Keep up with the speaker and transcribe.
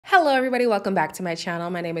Hello everybody, welcome back to my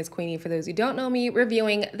channel. My name is Queenie, for those who don't know me,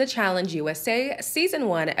 reviewing The Challenge USA Season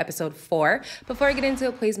 1, Episode 4. Before I get into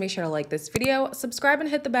it, please make sure to like this video, subscribe and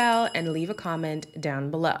hit the bell, and leave a comment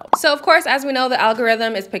down below. So of course, as we know, the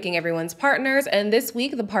algorithm is picking everyone's partners, and this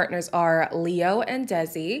week the partners are Leo and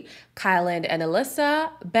Desi, Kyland and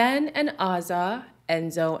Alyssa, Ben and Azah,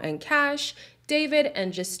 Enzo and Cash, David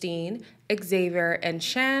and Justine, Xavier and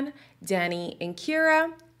Shan, Danny and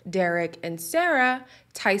Kira, Derek and Sarah,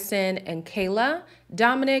 Tyson and Kayla,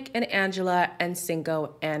 Dominic and Angela, and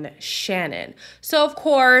Cinco and Shannon. So of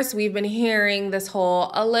course, we've been hearing this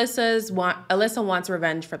whole Alyssa wants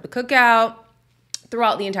revenge for the cookout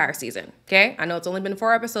throughout the entire season, okay? I know it's only been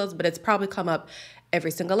 4 episodes, but it's probably come up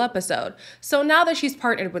every single episode. So now that she's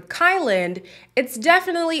partnered with Kyland, it's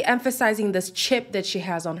definitely emphasizing this chip that she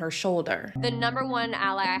has on her shoulder. The #1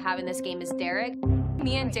 ally I have in this game is Derek.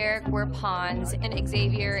 Me and Derek were pawns in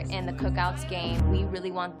Xavier in the Cookouts game. We really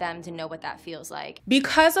want them to know what that feels like.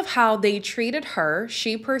 Because of how they treated her,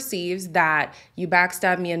 she perceives that you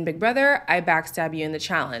backstab me in Big Brother, I backstab you in the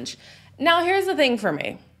challenge. Now, here's the thing for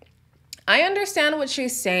me. I understand what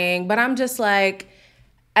she's saying, but I'm just like,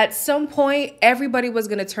 at some point, everybody was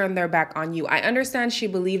going to turn their back on you. I understand she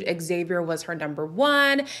believed Xavier was her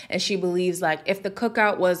 #1, and she believes, like, if the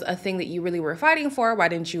cookout was a thing that you really were fighting for, why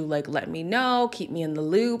didn't you, like, let me know, keep me in the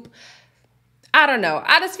loop? I don't know.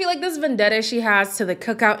 I just feel like this vendetta she has to the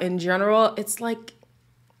cookout in general, it's like,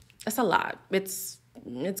 it's a lot. It's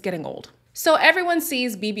getting old. So everyone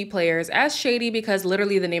sees BB players as shady because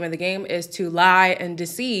literally the name of the game is to lie and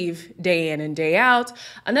deceive day in and day out.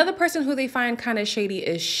 Another person who they find kind of shady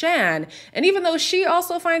is Shan. And even though she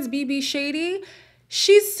also finds BB shady,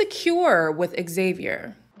 she's secure with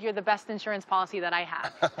Xavier. You're the best insurance policy that I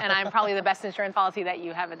have. And I'm probably the best insurance policy that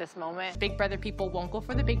you have at this moment. Big Brother people won't go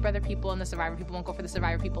for the Big Brother people, and the Survivor people won't go for the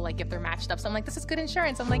Survivor people, like if they're matched up. So I'm like, this is good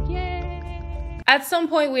insurance. I'm like, yay. At some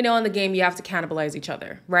point, we know in the game you have to cannibalize each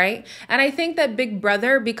other, right? And I think that Big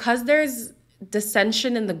Brother, because there's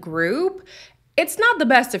dissension in the group, it's not the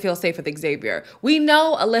best to feel safe with Xavier. We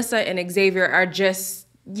know Alyssa and Xavier are just,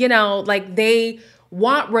 you know, like they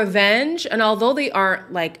want revenge. And although they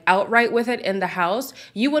aren't like outright with it in the house,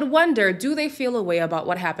 you would wonder, do they feel a way about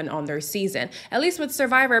what happened on their season? At least with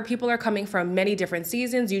Survivor, people are coming from many different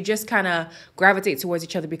seasons. You just kind of gravitate towards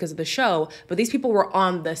each other because of the show. But these people were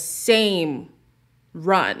on the same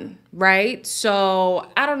run, right? So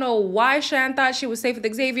I don't know why Shan thought she was safe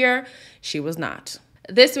with Xavier. She was not.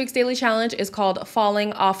 This week's daily challenge is called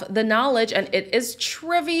Falling Off the Knowledge, and it is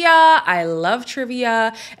trivia. I love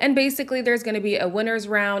trivia. And basically there's going to be a winner's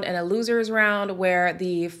round and a loser's round where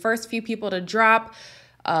the first few people to drop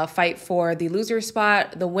fight for the loser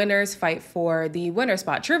spot. The winners fight for the winner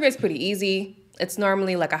spot. Trivia is pretty easy. It's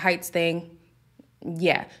normally like a heights thing.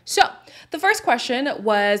 Yeah. So the first question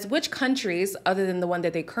was, which countries, other than the one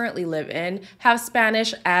that they currently live in, have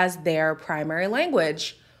Spanish as their primary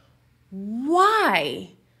language?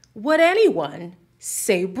 Why would anyone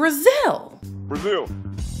say Brazil? Brazil.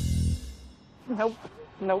 Nope.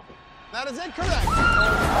 Nope. That is incorrect.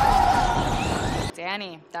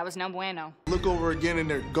 Danny, that was no bueno. Look over again and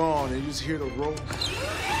they're gone and you just hear the roll.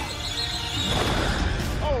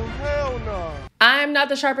 Oh, hell no. I'm not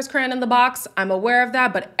the sharpest crayon in the box. I'm aware of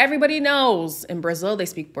that, but everybody knows in Brazil they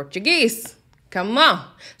speak Portuguese. Come on.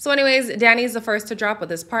 So anyways, Danny's the first to drop with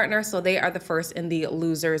his partner, so they are the first in the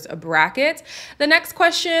losers bracket. The next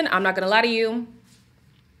question, I'm not gonna lie to you,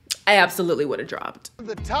 I absolutely would have dropped.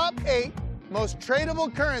 The top 8 most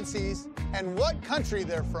tradable currencies and what country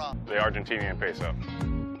they're from. The Argentinian peso.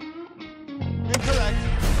 Incorrect.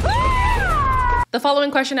 The following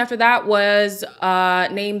question after that was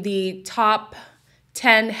name the top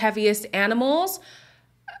 10 heaviest animals.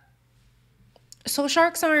 So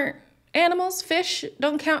sharks aren't animals, fish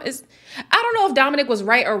don't count as, I don't know if Dominic was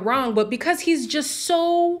right or wrong, but because he's just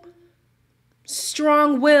so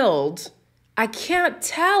strong-willed, I can't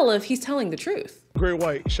tell if he's telling the truth. Great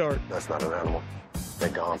white shark. That's not an animal. They're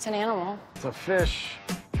gone. It's an animal. It's a fish.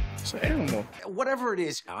 It's an animal. Whatever it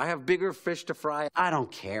is, I have bigger fish to fry. I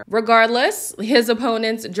don't care. Regardless, his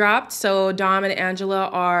opponents dropped, so Dom and Angela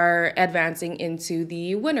are advancing into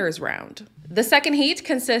the winners round. The second heat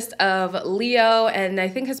consists of Leo, and I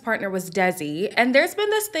think his partner was Desi. And there's been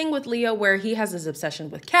this thing with Leo where he has this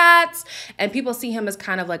obsession with cats, and people see him as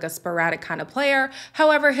kind of like a sporadic kind of player.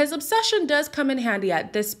 However, his obsession does come in handy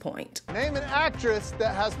at this point. Name an actress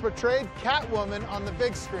that has portrayed Catwoman on the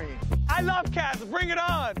big screen. I love cats. Bring it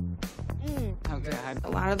on. Oh, God. A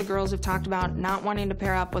lot of the girls have talked about not wanting to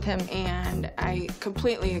pair up with him, and I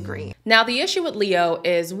completely agree. Now, the issue with Leo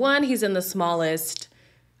is, one, he's in the smallest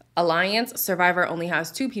alliance. Survivor only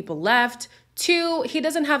has 2 people left. 2, he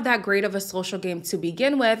doesn't have that great of a social game to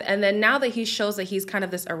begin with. And then now that he shows that he's kind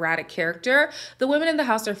of this erratic character, the women in the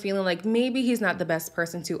house are feeling like maybe he's not the best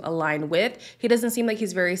person to align with. He doesn't seem like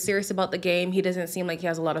he's very serious about the game. He doesn't seem like he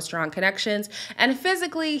has a lot of strong connections. And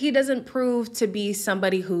physically, he doesn't prove to be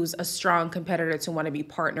somebody who's a strong competitor to want to be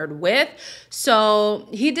partnered with. So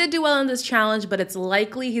he did do well in this challenge, but it's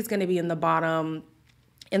likely he's going to be in the bottom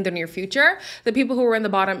in the near future. The people who were in the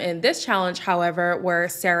bottom in this challenge, however, were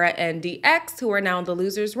Sarah and DX, who are now in the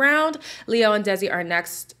losers round. Leo and Desi are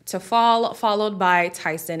next to fall, followed by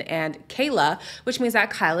Tyson and Kayla, which means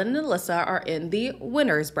that Kylan and Alyssa are in the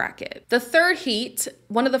winners bracket. The third heat,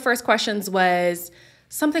 one of the first questions was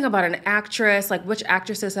something about an actress, like which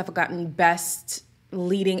actresses have gotten best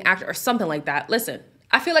leading actor or something like that. Listen,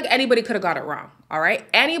 I feel like anybody could have got it wrong, all right?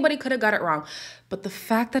 Anybody could have got it wrong. But the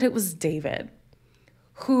fact that it was David,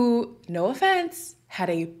 who, no offense, had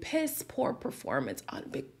a piss poor performance on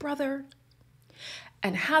Big Brother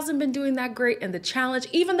and hasn't been doing that great in the challenge.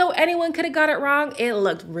 Even though anyone could have got it wrong, it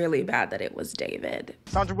looked really bad that it was David.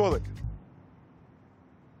 Sandra Bullock.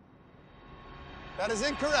 That is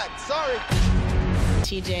incorrect. Sorry.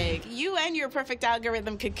 TJ, you and your perfect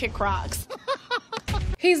algorithm could kick rocks.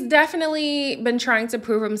 He's definitely been trying to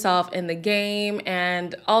prove himself in the game.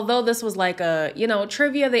 And although this was like a,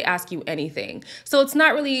 trivia, they ask you anything. So it's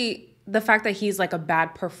not really the fact that he's like a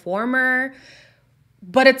bad performer,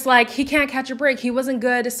 but it's like he can't catch a break. He wasn't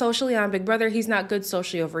good socially on Big Brother. He's not good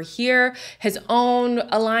socially over here. His own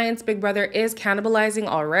alliance, Big Brother, is cannibalizing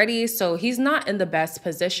already. So he's not in the best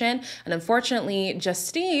position. And unfortunately,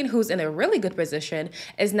 Justine, who's in a really good position,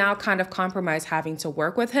 is now kind of compromised having to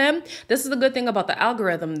work with him. This is the good thing about the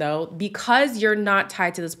algorithm, though. Because you're not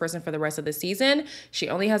tied to this person for the rest of the season, she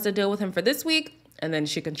only has to deal with him for this week, and then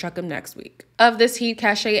she can chuck him next week. Of this heat,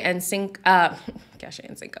 Cache and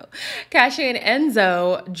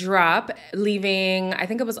Enzo drop, leaving, I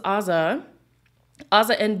think it was Azah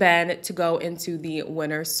and Ben to go into the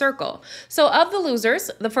winner's circle. So of the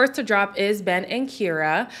losers, the first to drop is Ben and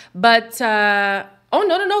Kira, but, oh,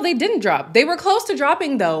 no, they didn't drop. They were close to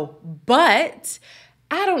dropping though, but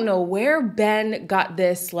I don't know where Ben got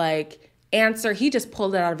this, answer. He just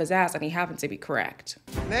pulled it out of his ass and he happened to be correct.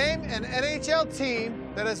 Name an NHL team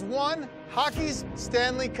that has won hockey's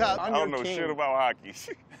Stanley Cup. I don't know shit about hockey.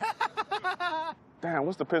 Damn,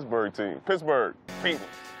 what's the Pittsburgh team? Pittsburgh. Penguins.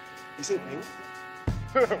 You said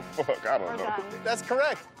Penguins? Fuck, I don't know. That's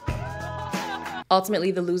correct.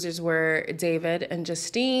 Ultimately, the losers were David and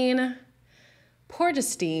Justine. Poor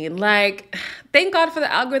Justine. Thank God for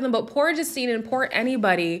the algorithm, but poor Justine and poor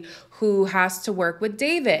anybody who has to work with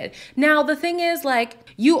David. Now, the thing is,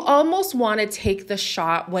 you almost want to take the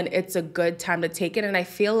shot when it's a good time to take it. And I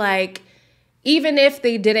feel like even if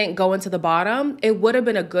they didn't go into the bottom, it would have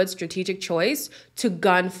been a good strategic choice to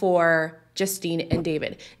gun for Justine and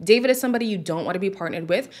David. David is somebody you don't want to be partnered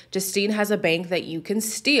with. Justine has a bank that you can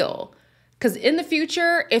steal. Because in the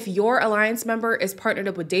future, if your alliance member is partnered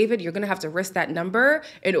up with David, you're going to have to risk that number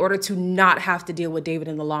in order to not have to deal with David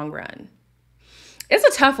in the long run. It's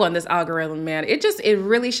a tough one, this algorithm, man. It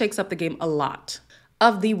really shakes up the game a lot.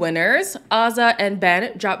 Of the winners, Azah and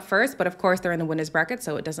Ben dropped first, but of course they're in the winners bracket,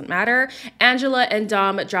 so it doesn't matter. Angela and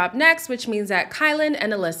Dom dropped next, which means that Kylan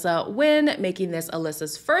and Alyssa win, making this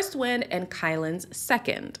Alyssa's first win and Kylan's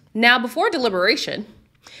second. Now, before deliberation,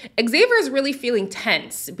 Xavier is really feeling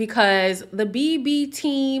tense because the BB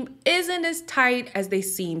team isn't as tight as they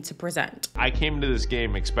seem to present. I came into this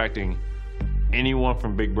game expecting anyone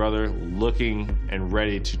from Big Brother looking and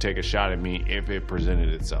ready to take a shot at me if it presented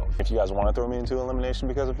itself. If you guys want to throw me into elimination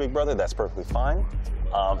because of Big Brother, that's perfectly fine.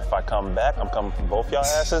 If I come back, I'm coming for both y'all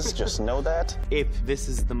asses, just know that. If this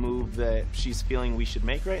is the move that she's feeling we should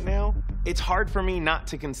make right now, it's hard for me not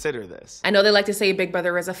to consider this. I know they like to say Big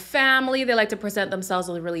Brother is a family. They like to present themselves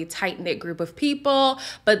as a really tight-knit group of people,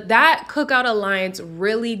 but that Cookout Alliance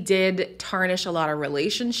really did tarnish a lot of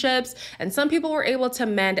relationships, and some people were able to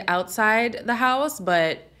mend outside the house,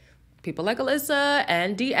 but people like Alyssa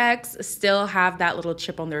and DX still have that little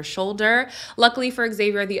chip on their shoulder. Luckily for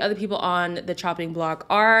Xavier, the other people on the chopping block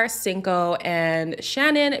are Cinco and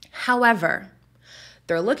Shannon. However,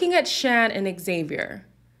 they're looking at Shan and Xavier,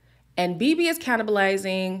 and BB is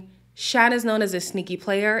cannibalizing. Shan is known as a sneaky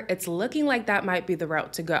player. It's looking like that might be the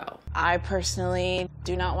route to go. I personally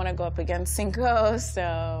do not want to go up against Cinco,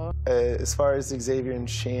 so... As far as Xavier and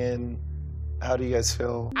Shan, How do you guys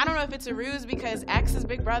feel? I don't know if it's a ruse because X is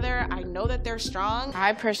big brother. I know that they're strong.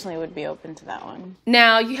 I personally would be open to that one.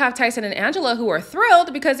 Now you have Tyson and Angela who are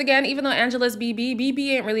thrilled because, again, even though Angela's BB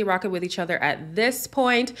ain't really rocking with each other at this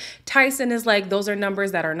point. Tyson is like, those are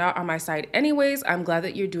numbers that are not on my side anyways. I'm glad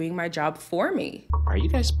that you're doing my job for me. Are you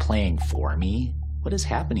guys playing for me? What is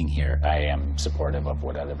happening here? I am supportive of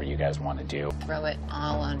whatever you guys want to do. Throw it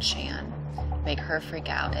all on Shan. Make her freak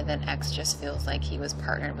out, and then X just feels like he was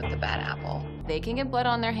partnered with the bad apple. They can get blood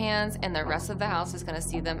on their hands, and the rest of the house is going to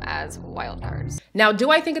see them as wild cards. Now,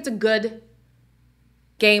 do I think it's a good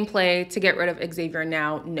gameplay to get rid of Xavier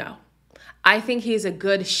now? No. I think he's a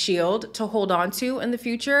good shield to hold on to in the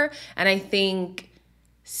future, and I think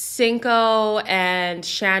Cinco and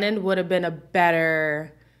Shannon would have been a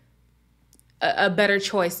better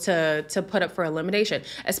choice to put up for elimination,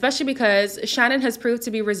 especially because Shannon has proved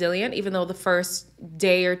to be resilient, even though the first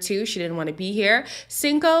day or two she didn't want to be here.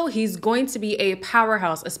 Cinco, he's going to be a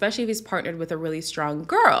powerhouse, especially if he's partnered with a really strong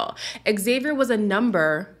girl. Xavier was a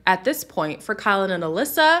number at this point for Colin and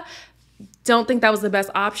Alyssa. Don't think that was the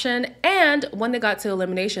best option. And when they got to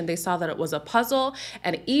elimination, they saw that it was a puzzle.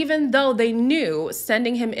 And even though they knew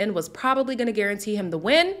sending him in was probably going to guarantee him the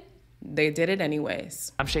win, they did it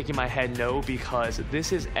anyways. I'm shaking my head no because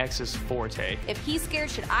this is X's forte. If he's scared,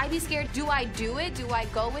 should I be scared? Do I do it? Do I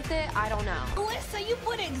go with it? I don't know. Alyssa, you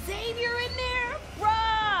put Xavier in there?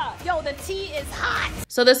 Bruh! Yo, the tea is hot!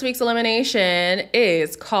 So this week's elimination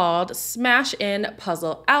is called Smash In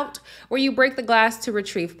Puzzle Out, where you break the glass to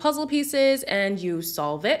retrieve puzzle pieces and you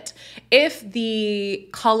solve it. If the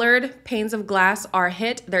colored panes of glass are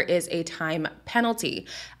hit, there is a time penalty.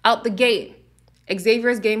 Out the gate,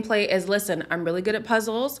 Xavier's gameplay is, listen, I'm really good at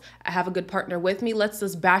puzzles. I have a good partner with me. Let's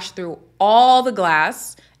just bash through all the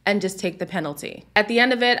glass and just take the penalty. At the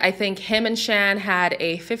end of it, I think him and Shan had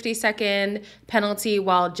a 50-second penalty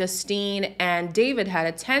while Justine and David had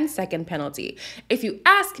a 10-second penalty. If you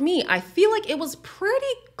ask me, I feel like it was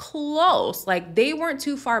pretty close. Like, they weren't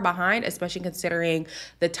too far behind, especially considering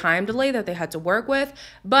the time delay that they had to work with.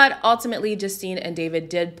 But ultimately, Justine and David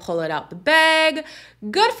did pull it out the bag.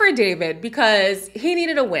 Good for David because he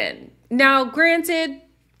needed a win. Now, granted,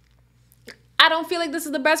 I don't feel like this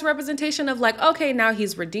is the best representation of like, okay, now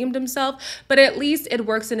he's redeemed himself, but at least it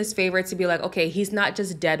works in his favor to be like, okay, he's not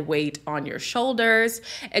just dead weight on your shoulders.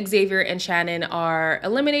 Xavier and Shannon are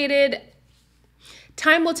eliminated.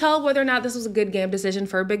 Time will tell whether or not this was a good game decision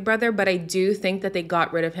for Big Brother, but I do think that they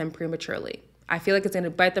got rid of him prematurely. I feel like it's going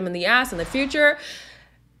to bite them in the ass in the future,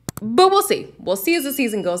 but we'll see. We'll see as the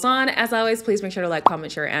season goes on. As always, please make sure to like,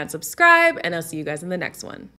 comment, share, and subscribe, and I'll see you guys in the next one.